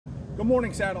Good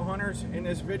morning, saddle hunters. In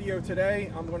this video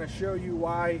today, I'm going to show you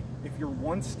why, if you're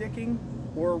one sticking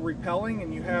or repelling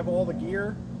and you have all the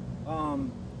gear,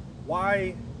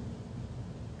 why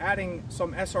adding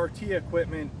some SRT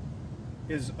equipment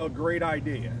is a great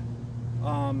idea.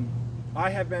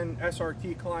 I have been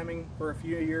SRT climbing for a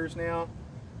few years now,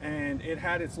 and it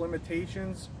had its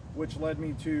limitations, which led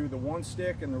me to the one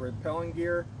stick and the repelling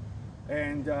gear,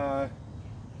 and the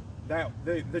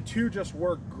two just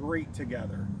work great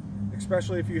together,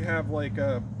 especially if you have like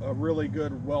a really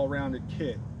good, well-rounded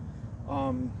kit.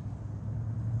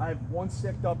 I've one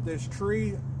sticked up this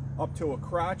tree up to a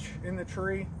crotch in the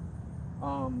tree,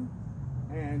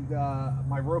 and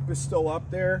my rope is still up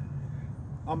there.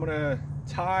 I'm gonna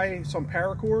tie some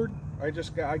paracord. I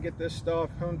get this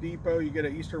stuff Home Depot. You get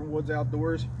at Eastern Woods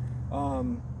Outdoors.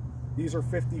 These are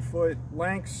 50-foot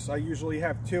lengths. I usually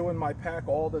have 2 in my pack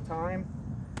all the time.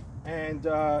 And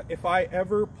if I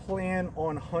ever plan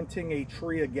on hunting a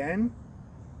tree again,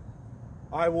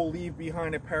 I will leave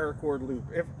behind a paracord loop.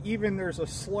 If even there's a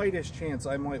slightest chance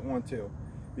I might want to,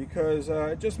 because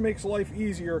it just makes life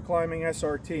easier climbing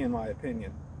SRT, in my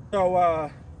opinion.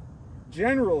 So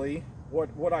generally,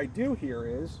 what I do here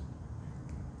is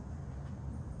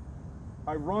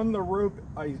I run the rope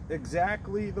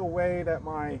exactly the way that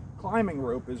my climbing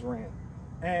rope is ran,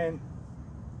 and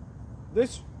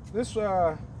this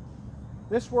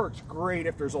works great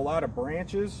if there's a lot of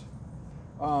branches.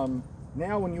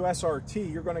 Now when you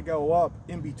SRT, you're going to go up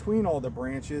in between all the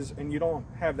branches, and you don't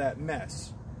have that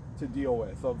mess to deal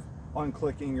with of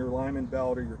unclicking your alignment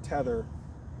belt or your tether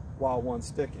while one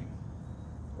sticking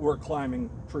or climbing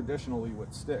traditionally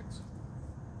with sticks.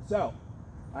 So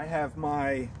I have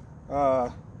my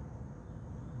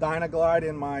Dynaglide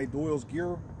in my Doyle's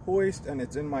gear hoist, and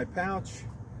it's in my pouch.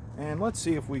 And let's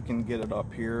see if we can get it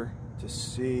up here to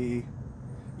see.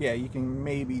 Yeah, you can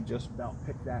maybe just about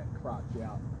pick that crotch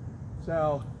out.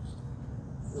 So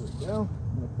there we go.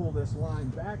 I'm going to pull this line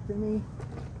back to me.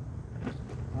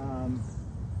 A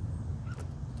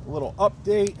little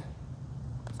update.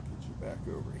 Let's get you back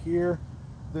over here.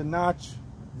 The Notch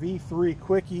V3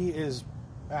 Quickie is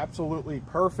absolutely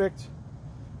perfect.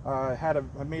 I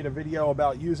made a video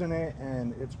about using it,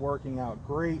 and it's working out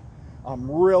great.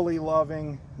 I'm really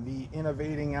loving the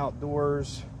Innovating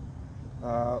Outdoors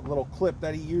little clip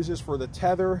that he uses for the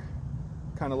tether.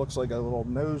 Kind of looks like a little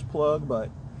nose plug,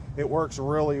 but it works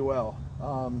really well.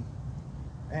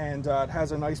 And it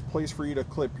has a nice place for you to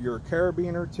clip your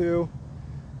carabiner to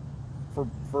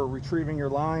for retrieving your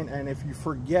line. And if you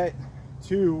forget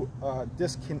to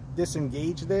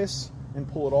disengage this and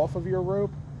pull it off of your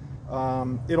rope,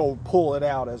 it'll pull it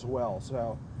out as well.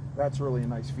 So that's really a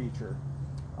nice feature.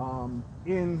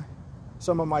 In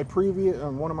some of my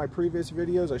one of my previous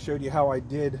videos, I showed you how I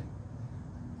did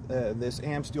this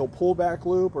Amsteel pullback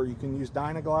loop, or you can use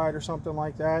Dynaglide or something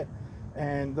like that.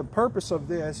 And the purpose of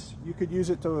this, you could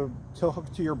use it to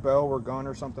hook to your bow or gun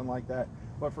or something like that.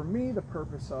 But for me, the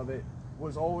purpose of it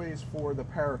was always for the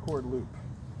paracord loop.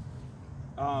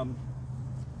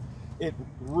 It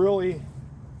really,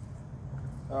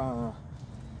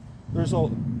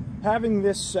 having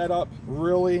this set up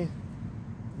really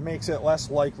makes it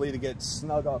less likely to get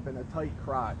snug up in a tight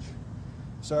crotch.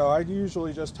 So I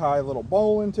usually just tie a little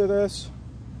bowl into this,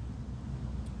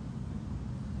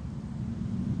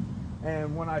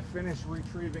 and when I finish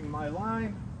retrieving my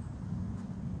line,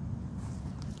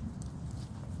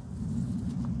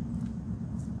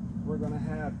 we're going to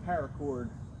have paracord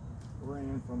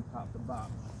ran from top to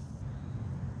bottom.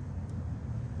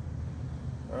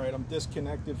 Alright, I'm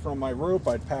disconnected from my rope.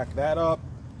 I'd pack that up,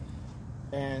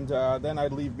 and then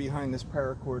I'd leave behind this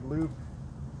paracord loop.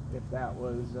 If that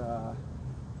was,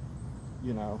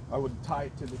 you know, I would tie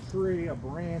it to the tree, a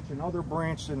branch, another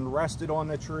branch, and rest it on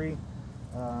the tree.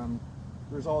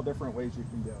 There's all different ways you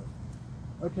can do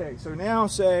it. Okay, so now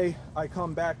say I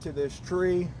come back to this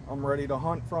tree. I'm ready to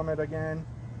hunt from it again.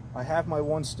 I have my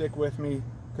one stick with me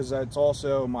because that's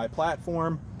also my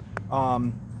platform.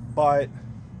 But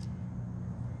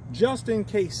just in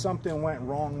case something went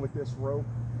wrong with this rope,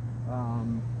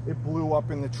 it blew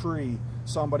up in the tree,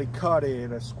 somebody cut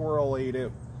it, a squirrel ate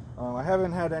it. I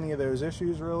haven't had any of those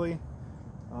issues really,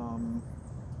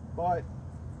 but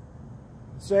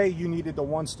say you needed the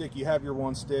one stick, you have your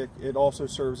one stick. It also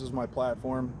serves as my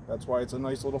platform. That's why it's a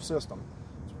nice little system.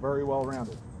 It's very well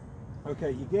rounded.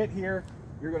 Okay, you get here,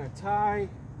 you're going to tie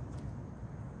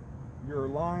your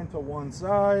line to one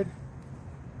side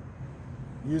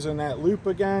using that loop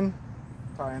again.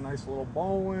 Tie a nice little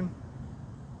bowl in.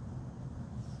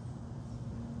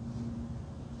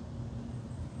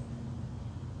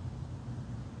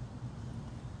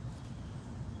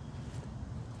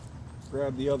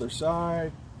 Grab the other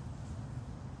side.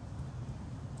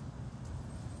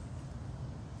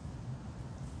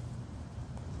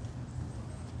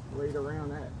 Right around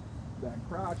that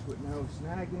crotch with no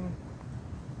snagging.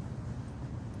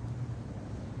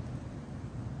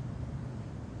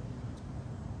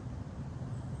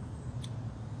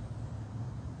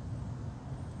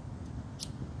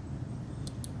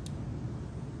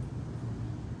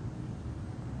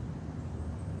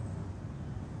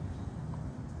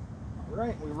 All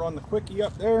right, we run the quickie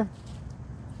up there.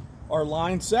 Our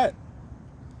line set.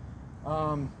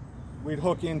 We'd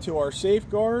hook into our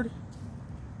safeguard.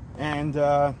 And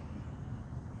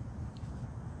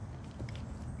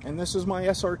this is my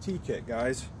SRT kit,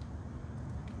 guys.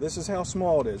 This is how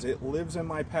small it is. It lives in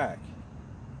my pack.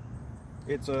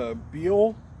 It's a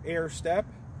Beal Air Step.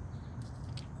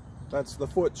 That's the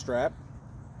foot strap.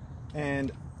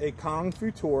 And a Kong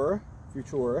Futura.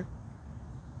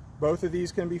 Both of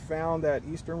these can be found at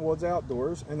Eastern Woods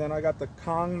Outdoors. And then I got the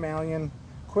Kong Malian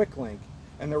Quick Link.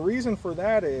 And the reason for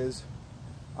that is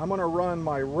I'm going to run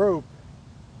my rope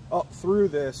up through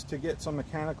this to get some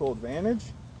mechanical advantage,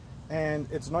 and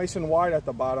it's nice and wide at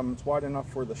the bottom. It's wide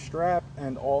enough for the strap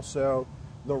and also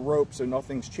the rope so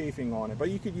nothing's chafing on it, but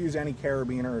you could use any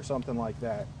carabiner or something like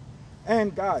that.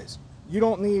 And guys, you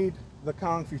don't need the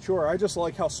Kong Futura. I just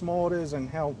like how small it is and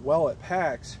how well it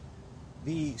packs.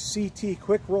 The CT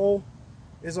Quick Roll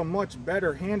is a much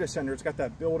better hand ascender. It's got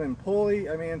that built-in pulley.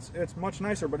 I mean, it's much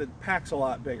nicer, but it packs a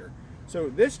lot bigger. So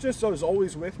this just is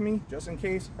always with me, just in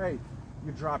case, hey,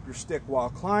 you drop your stick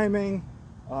while climbing,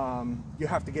 you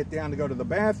have to get down to go to the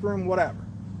bathroom, whatever.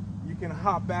 You can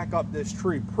hop back up this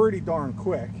tree pretty darn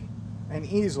quick and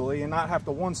easily and not have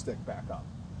to one stick back up.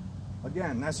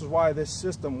 Again, this is why this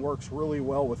system works really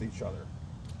well with each other.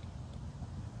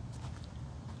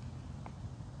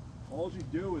 All you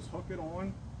do is hook it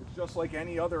on. It's just like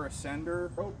any other ascender.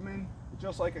 Ropeman, it's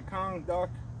just like a Kong Duck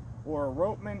or a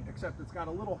Ropeman, except it's got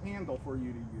a little handle for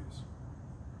you to use.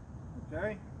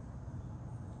 Okay?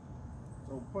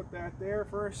 So put that there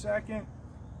for a second.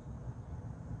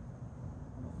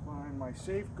 I'm gonna find my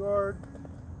safeguard.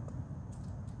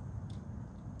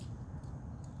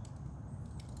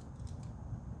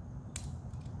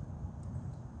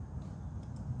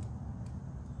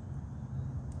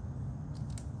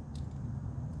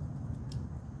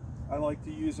 I like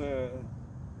to use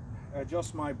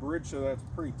adjust my bridge so that's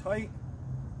pretty tight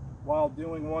while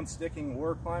doing one sticking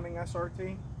or climbing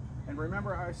SRT. And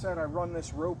remember how I said I run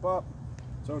this rope up,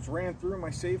 so it's ran through my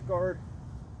safeguard.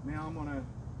 Now I'm gonna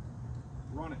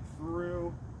run it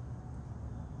through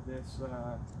this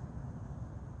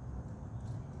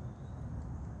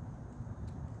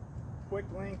quick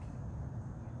link.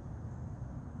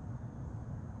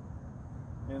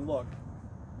 And look,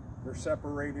 they're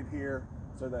separated here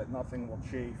so that nothing will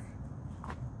chafe.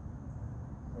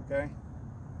 Okay?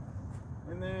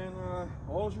 And then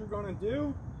all you're gonna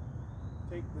do,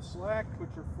 take the slack, put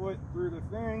your foot through the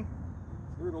thing,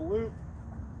 through the loop,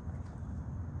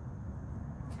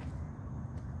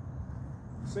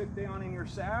 sit down in your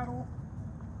saddle,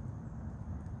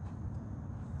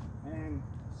 and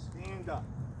stand up.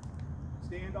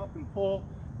 Stand up and pull.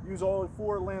 Use all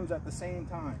 4 limbs at the same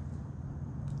time.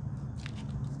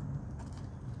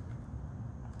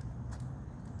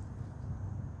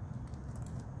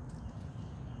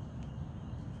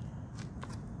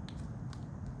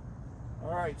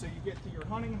 Alright, so you get to your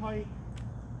hunting height,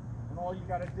 and all you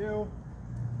got to do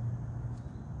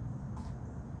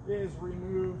is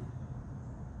remove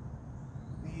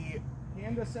the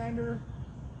hand ascender,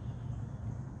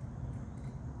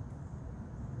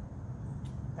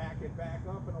 pack it back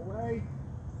up and away,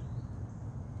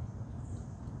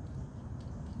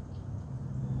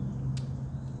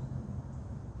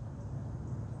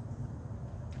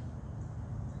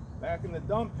 back in the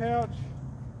dump pouch.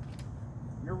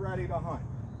 You're ready to hunt.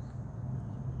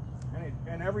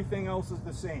 And everything else is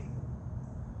the same.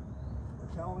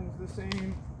 The telling's the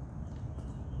same.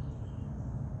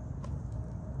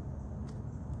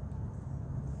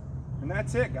 And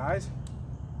that's it, guys.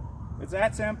 It's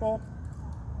that simple.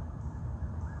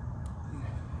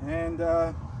 And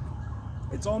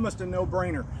it's almost a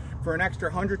no-brainer. For an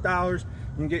extra $100, you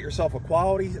can get yourself a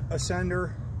quality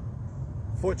ascender,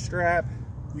 foot strap.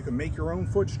 You can make your own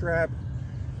foot strap.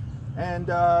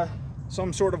 And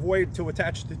some sort of way to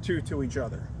attach the two to each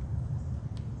other.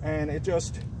 And it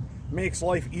just makes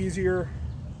life easier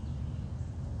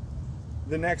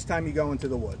the next time you go into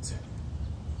the woods.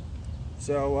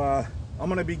 So I'm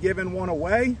going to be giving one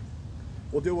away.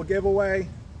 We'll do a giveaway.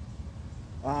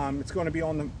 It's going to be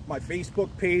on my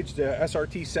Facebook page, the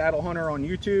SRT Saddle Hunter on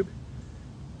YouTube.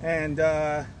 and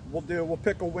we'll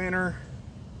pick a winner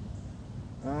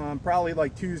probably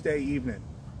like Tuesday evening.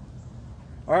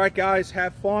 All right, guys,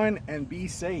 have fun and be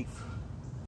safe.